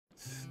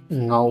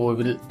Now we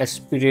will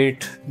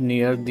aspirate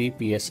near the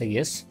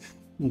PSIS.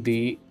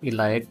 The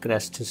iliac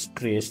crest is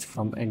traced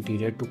from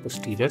anterior to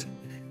posterior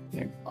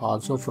and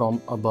also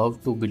from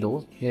above to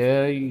below.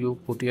 Here you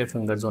put your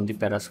fingers on the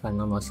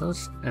paraspinal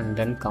muscles and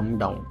then come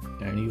down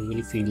and you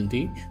will feel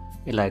the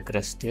iliac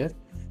crest there.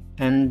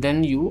 And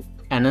then you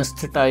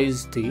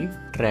anesthetize the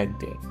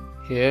tract there.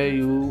 Here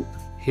you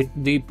hit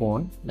the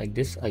bone like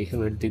this. I have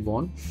hit the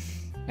bone.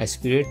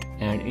 Aspirate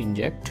and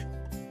inject.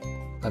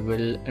 I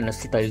will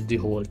anesthetize the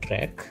whole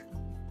tract.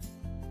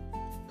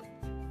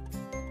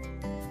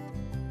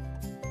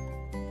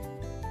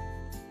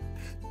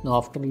 Now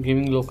after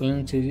giving local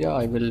anesthesia,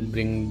 I will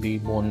bring the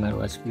bone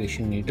marrow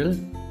aspiration needle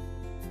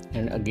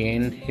and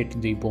again hit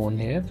the bone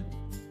here.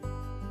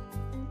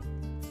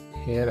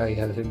 Here I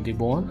have hit the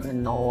bone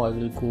and now I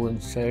will go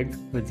inside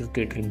with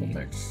rotatory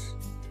movements.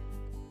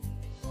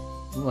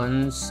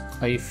 Once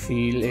I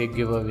feel a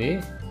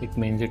giveaway, it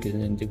means it is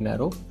in the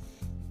marrow.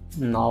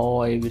 Now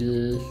I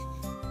will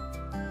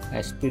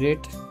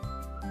aspirate.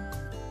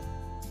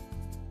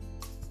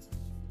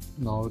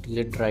 Now it is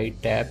a dry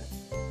tap.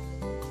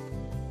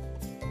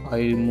 I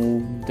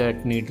removed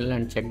that needle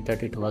and checked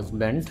that it was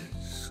bent,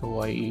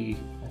 so I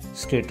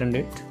straightened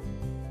it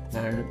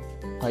and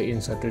I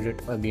inserted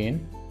it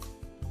again.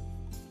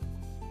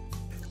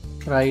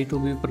 Try to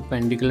be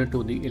perpendicular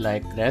to the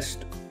iliac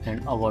crest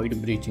and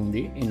avoid breaching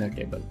the inner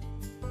table.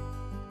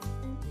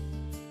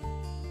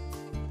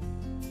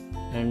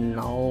 And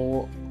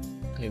now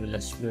I will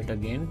aspirate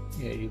again.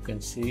 Here you can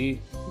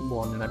see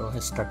bone marrow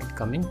has started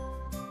coming.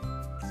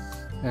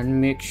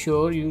 And make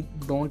sure you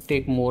don't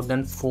take more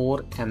than 4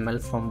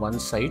 ml from one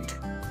side.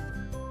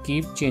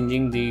 Keep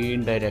changing the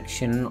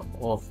direction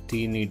of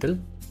the needle.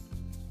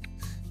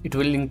 It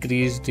will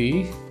increase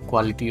the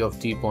quality of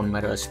the bone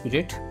marrow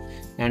aspirate.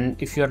 And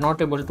if you are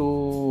not able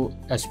to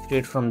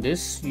aspirate from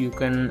this, you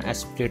can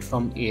aspirate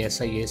from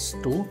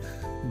PSIS too,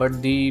 but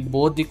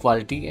both the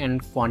quality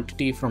and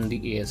quantity from the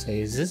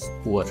PSIS is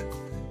poor.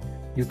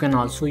 You can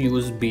also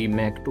use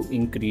BMAC to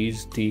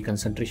increase the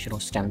concentration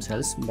of stem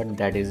cells, but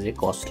that is a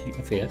costly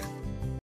affair.